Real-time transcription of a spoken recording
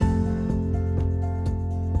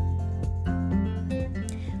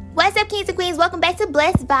What's up, kings and queens? Welcome back to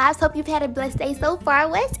Blessed Vibes. Hope you've had a blessed day so far.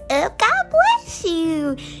 What's up? God bless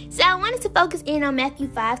you. So I wanted to focus in on Matthew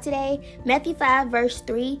 5 today. Matthew 5 verse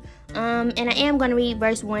 3. And I am going to read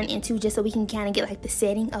verse 1 and 2 just so we can kind of get like the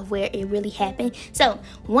setting of where it really happened. So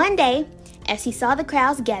one day, as he saw the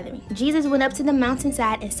crowds gathering, Jesus went up to the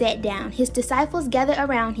mountainside and sat down. His disciples gathered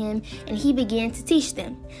around him, and he began to teach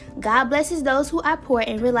them. God blesses those who are poor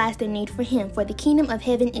and realize their need for him, for the kingdom of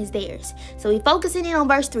heaven is theirs. So we're focusing in on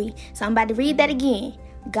verse 3. So I'm about to read that again.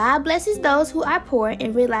 God blesses those who are poor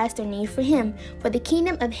and realize their need for him, for the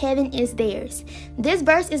kingdom of heaven is theirs. This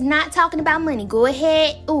verse is not talking about money. Go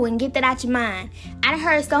ahead and get that out your mind. I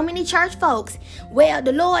heard so many church folks, well,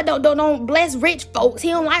 the Lord don't bless rich folks. He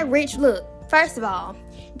don't like rich. Look, first of all,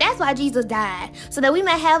 that's why Jesus died, so that we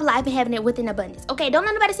may have life and having it within abundance. Okay, don't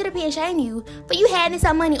let nobody sit up here and shame you for you having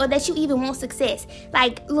some money or that you even want success.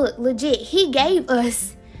 Like, look, legit, he gave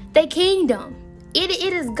us the kingdom. It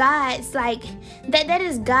is God's, like, that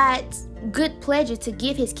is God's good pleasure to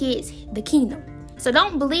give his kids the kingdom. So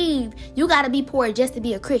don't believe you gotta be poor just to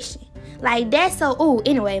be a Christian. Like, that's so,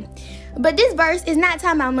 anyway. But this verse is not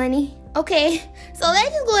talking about money, okay? So let's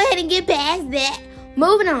just go ahead and get past that.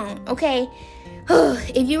 Moving on, okay?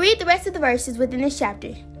 If you read the rest of the verses within this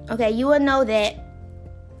chapter, okay, you will know that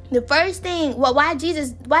the first thing, why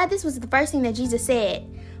this was the first thing that Jesus said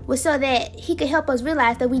was so that he could help us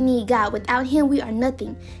realize that we need God. Without him, we are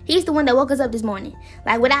nothing. He's the one that woke us up this morning.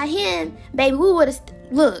 Like, without him, baby, we would have,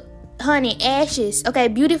 look, honey, ashes, okay,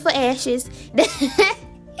 beautiful ashes.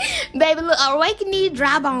 Baby, look, awaken these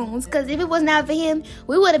dry bones, because if it was not for him,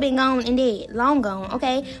 we would have been gone and dead, long gone,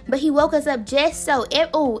 okay? But he woke us up just so,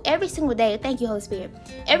 every single day, thank you, Holy Spirit,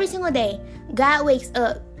 every single day, God wakes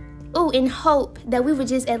up, in hope that we would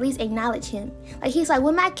just at least acknowledge him. Like, he's like,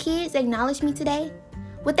 will my kids acknowledge me today?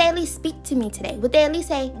 Would they at least speak to me today? Would they at least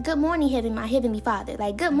say, good morning, my heavenly Father?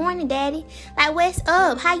 Like, good morning, Daddy. Like, what's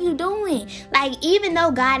up? How you doing? Like, even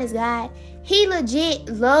though God is God, he legit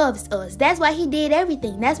loves us. That's why he did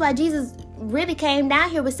everything. That's why Jesus really came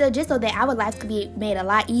down here, but still just so that our lives could be made a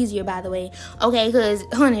lot easier, by the way. Okay, because,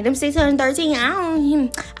 honey, them 613,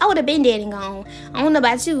 I would have been dead and gone. I don't know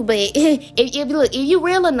about you, but if you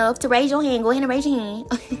real enough to raise your hand, go ahead and raise your hand.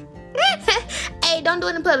 Hey, don't do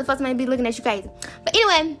it in public. Folks may be looking at you crazy. But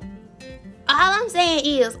anyway, all I'm saying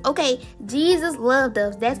is, okay, Jesus loved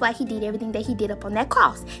us. That's why he did everything that he did up on that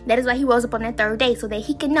cross. That is why he rose up on that third day, so that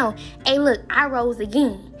he can know, hey, look, I rose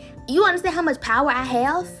again. You understand how much power I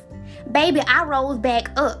have? Baby, I rose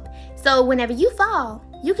back up. So whenever you fall,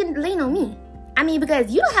 you can lean on me. I mean,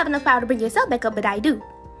 because you don't have enough power to bring yourself back up, but I do.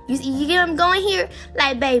 You get what I'm going here?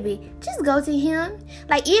 Like, baby, just go to him.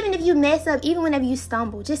 Like, even if you mess up, even whenever you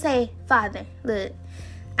stumble, just say, Father, look,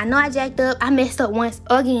 I know I jacked up. I messed up once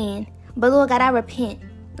again. But Lord God, I repent.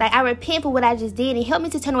 Like, I repent for what I just did, and help me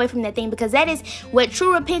to turn away from that thing, because that is what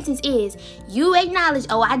true repentance is. You acknowledge,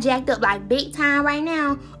 I jacked up like big time right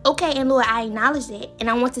now. Okay, and Lord, I acknowledge that, and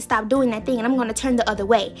I want to stop doing that thing, and I'm going to turn the other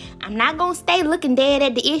way. I'm not going to stay looking dead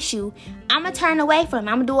at the issue. I'm going to turn away from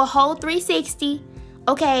it. I'm going to do a whole 360,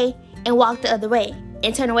 okay, and walk the other way.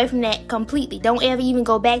 And turn away from that completely. Don't ever even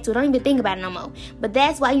go back to it. Don't even think about it no more. But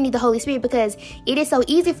that's why you need the Holy Spirit, because it is so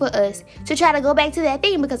easy for us to try to go back to that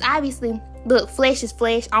thing, because obviously, look, flesh is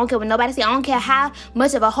flesh. I don't care what nobody say. I don't care how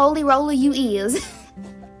much of a holy roller you is.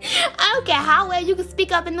 I don't care how well you can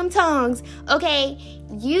speak up in them tongues. Okay,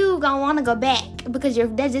 you gonna want to go back, because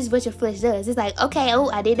that's just what your flesh does. It's like, okay,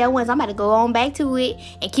 I did that once. I'm about to go on back to it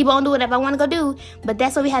and keep on doing whatever I want to go do. But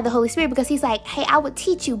that's why we have the Holy Spirit, because he's like, hey, I would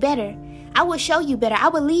teach you better. I would show you better. I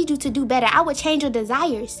would lead you to do better. I would change your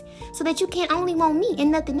desires so that you can only want me and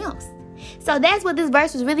nothing else. So that's what this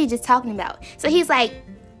verse was really just talking about. So he's like,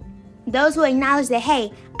 those who acknowledge that,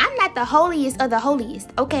 hey, I'm not the holiest of the holiest.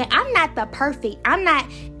 Okay, I'm not the perfect. I'm not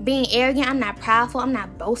being arrogant. I'm not proudful. I'm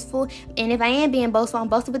not boastful. And if I am being boastful, I'm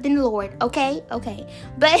boastful within the Lord. Okay.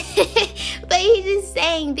 But he's just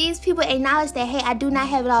saying these people acknowledge that, hey, I do not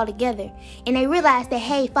have it all together. And they realize that,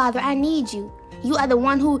 hey, Father, I need you. You are the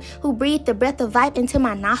one who breathed the breath of life into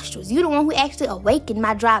my nostrils. You're the one who actually awakened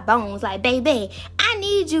my dry bones. Like, baby, I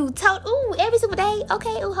need you every single day.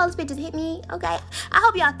 Okay, Holy Spirit just hit me. Okay, I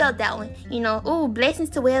hope y'all felt that one. You know, blessings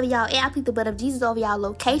to wherever y'all at. I plead the blood of Jesus over y'all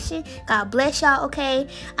location. God bless y'all, okay?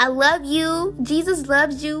 I love you. Jesus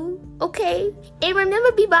loves you, okay? And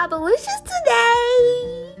remember, be Bibleicious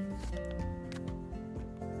today.